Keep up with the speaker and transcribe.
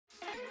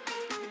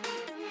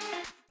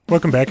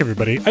Welcome back,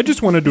 everybody. I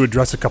just wanted to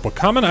address a couple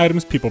common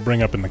items people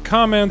bring up in the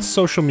comments,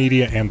 social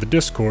media, and the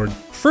Discord.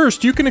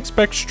 First, you can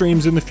expect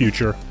streams in the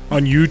future.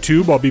 On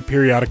YouTube, I'll be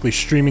periodically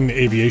streaming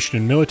the aviation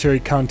and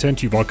military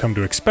content you've all come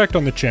to expect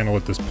on the channel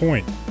at this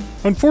point.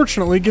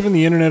 Unfortunately, given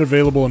the internet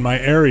available in my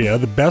area,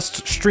 the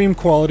best stream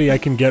quality I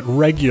can get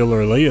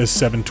regularly is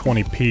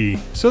 720p.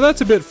 So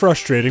that's a bit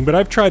frustrating, but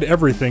I've tried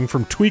everything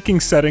from tweaking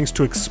settings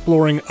to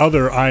exploring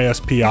other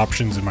ISP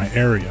options in my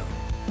area.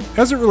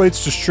 As it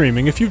relates to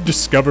streaming, if you've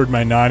discovered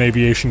my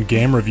non-aviation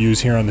game reviews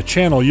here on the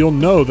channel, you'll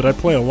know that I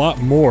play a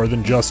lot more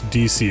than just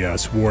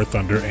DCS, War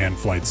Thunder, and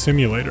Flight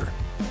Simulator.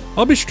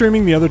 I'll be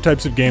streaming the other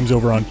types of games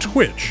over on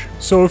Twitch,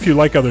 so if you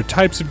like other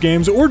types of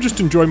games or just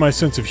enjoy my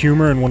sense of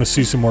humor and want to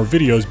see some more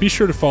videos, be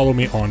sure to follow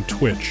me on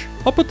Twitch.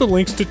 I'll put the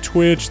links to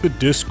Twitch, the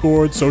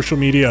Discord, social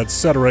media,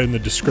 etc. in the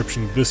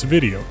description of this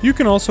video. You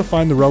can also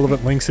find the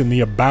relevant links in the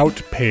About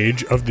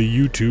page of the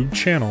YouTube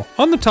channel.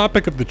 On the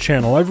topic of the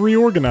channel, I've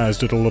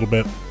reorganized it a little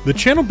bit. The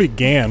channel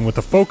began with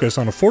a focus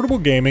on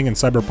affordable gaming and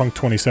Cyberpunk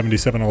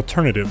 2077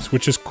 alternatives,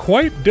 which is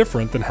quite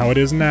different than how it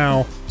is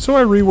now, so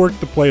I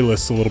reworked the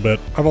playlists a little bit.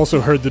 I've also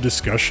heard the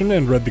discussion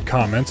and read the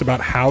comments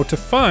about how to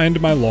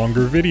find my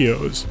longer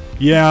videos.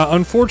 Yeah,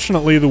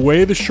 unfortunately, the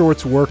way the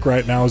shorts work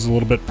right now is a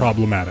little bit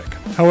problematic.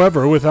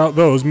 However, without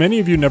those, many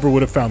of you never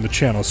would have found the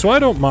channel, so I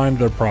don't mind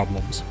their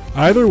problems.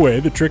 Either way,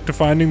 the trick to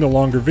finding the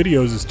longer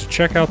videos is to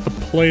check out the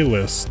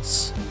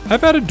playlists.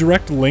 I've added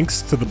direct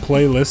links to the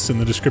playlists in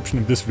the description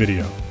of this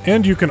video,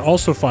 and you can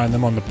also find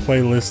them on the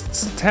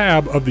playlists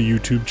tab of the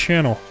YouTube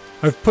channel.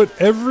 I've put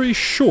every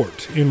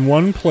short in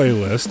one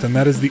playlist, and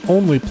that is the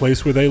only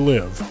place where they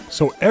live.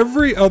 So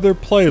every other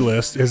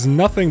playlist is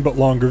nothing but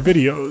longer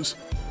videos,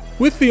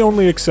 with the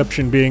only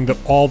exception being that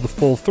all the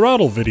Full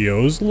Throttle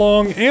videos,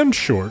 long and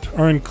short,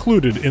 are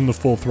included in the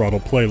Full Throttle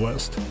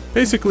playlist.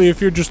 Basically,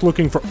 if you're just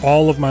looking for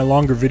all of my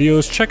longer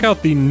videos, check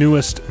out the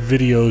Newest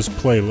Videos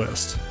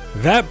playlist.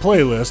 That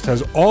playlist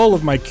has all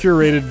of my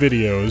curated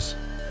videos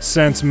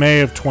since May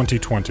of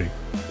 2020.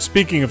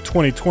 Speaking of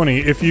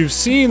 2020, if you've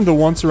seen the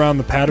Once Around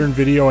the Pattern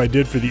video I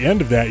did for the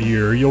end of that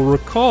year, you'll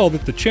recall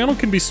that the channel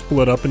can be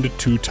split up into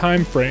two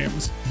time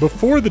frames,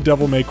 before the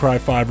Devil May Cry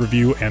 5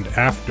 review and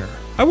after.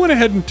 I went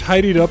ahead and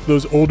tidied up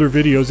those older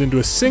videos into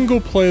a single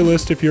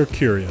playlist if you're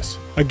curious.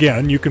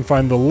 Again, you can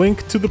find the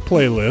link to the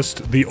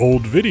playlist, the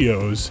old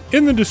videos,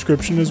 in the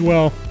description as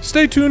well.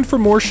 Stay tuned for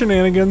more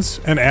Shenanigans,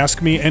 and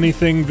Ask Me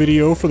Anything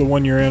video for the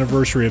 1-year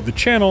anniversary of the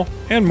channel,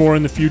 and more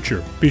in the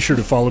future. Be sure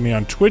to follow me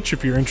on Twitch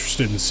if you're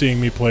interested in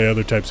seeing me play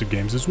other types of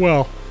games as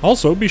well.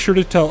 Also, be sure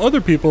to tell other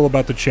people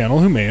about the channel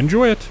who may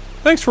enjoy it.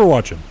 Thanks for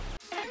watching.